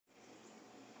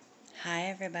Hi,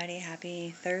 everybody. Happy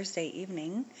Thursday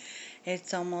evening.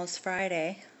 It's almost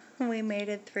Friday. We made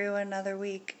it through another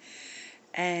week.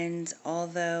 And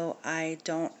although I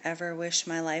don't ever wish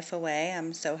my life away,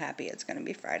 I'm so happy it's going to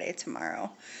be Friday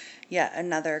tomorrow. Yet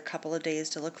another couple of days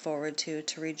to look forward to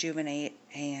rejuvenate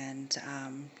and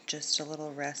just a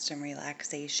little rest and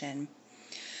relaxation.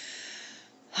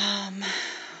 Um,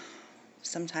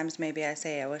 Sometimes maybe I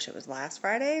say I wish it was last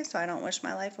Friday so I don't wish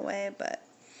my life away, but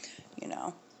you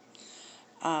know.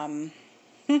 Um,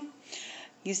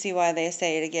 You see why they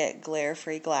say to get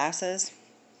glare-free glasses?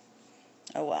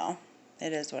 Oh well,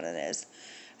 it is what it is.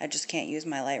 I just can't use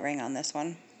my light ring on this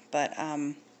one. But,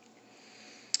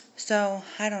 so,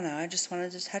 I don't know. I just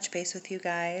wanted to touch base with you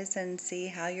guys and see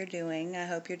how you're doing. I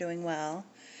hope you're doing well.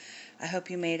 I hope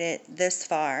you made it this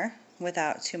far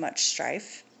without too much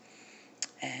strife.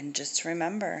 And just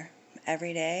remember,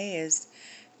 every day is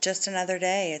just another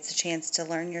day. It's a chance to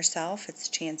learn yourself. It's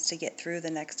a chance to get through the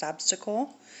next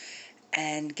obstacle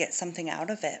and get something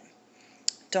out of it.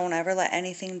 Don't ever let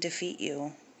anything defeat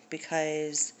you,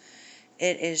 because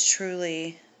it is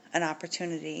truly an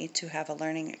opportunity to have a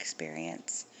learning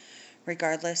experience,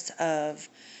 regardless of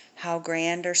how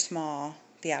grand or small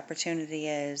the opportunity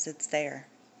is, it's there.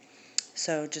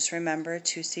 So just remember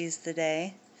to seize the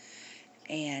day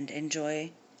and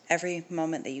enjoy every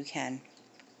moment that you can.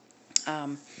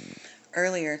 Um,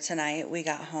 Earlier tonight, we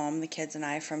got home, the kids and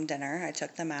I, from dinner. I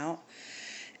took them out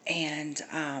and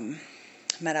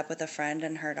met up with a friend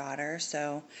and her daughter.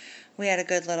 So we had a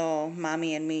good little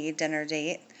mommy and me dinner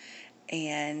date.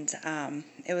 And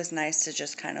it was nice to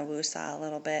just kind of woo-saw a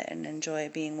little bit and enjoy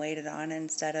being waited on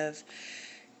instead of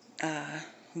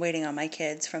waiting on my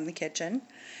kids from the kitchen.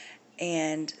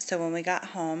 And so when we got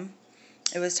home,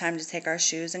 it was time to take our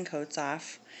shoes and coats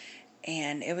off.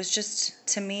 And it was just,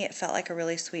 to me, it felt like a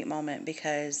really sweet moment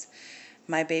because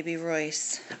my baby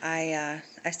Royce, I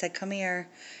said, "Come here,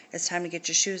 it's time to get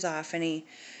your shoes off." And he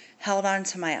held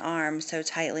onto my arm so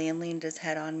tightly and leaned his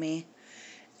head on me.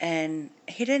 And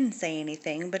he didn't say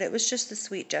anything, but it was just a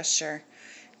sweet gesture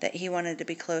that he wanted to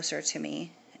be closer to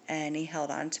me. And he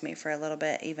held on to me for a little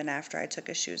bit, even after I took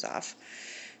his shoes off.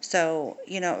 So,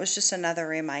 it was just another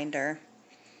reminder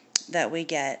that we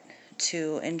get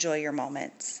to enjoy your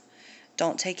moments.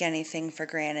 Don't take anything for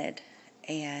granted.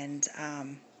 And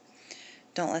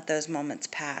don't let those moments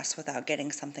pass without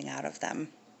getting something out of them.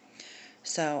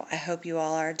 So I hope you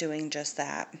all are doing just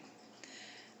that.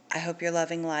 I hope you're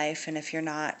loving life, and if you're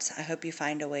not, I hope you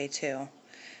find a way to,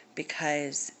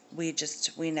 because we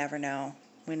never know.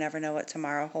 We never know what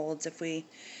tomorrow holds if we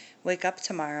wake up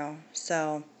tomorrow.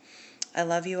 So I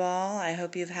love you all. I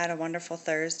hope you've had a wonderful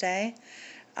Thursday.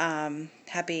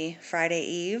 Happy Friday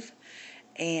Eve.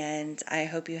 And I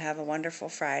hope you have a wonderful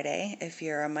Friday. If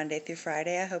you're a Monday through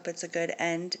Friday, I hope it's a good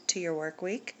end to your work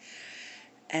week.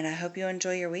 And I hope you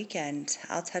enjoy your weekend.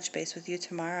 I'll touch base with you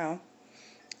tomorrow.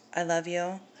 I love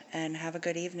you, and have a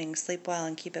good evening. Sleep well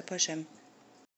and keep it pushing.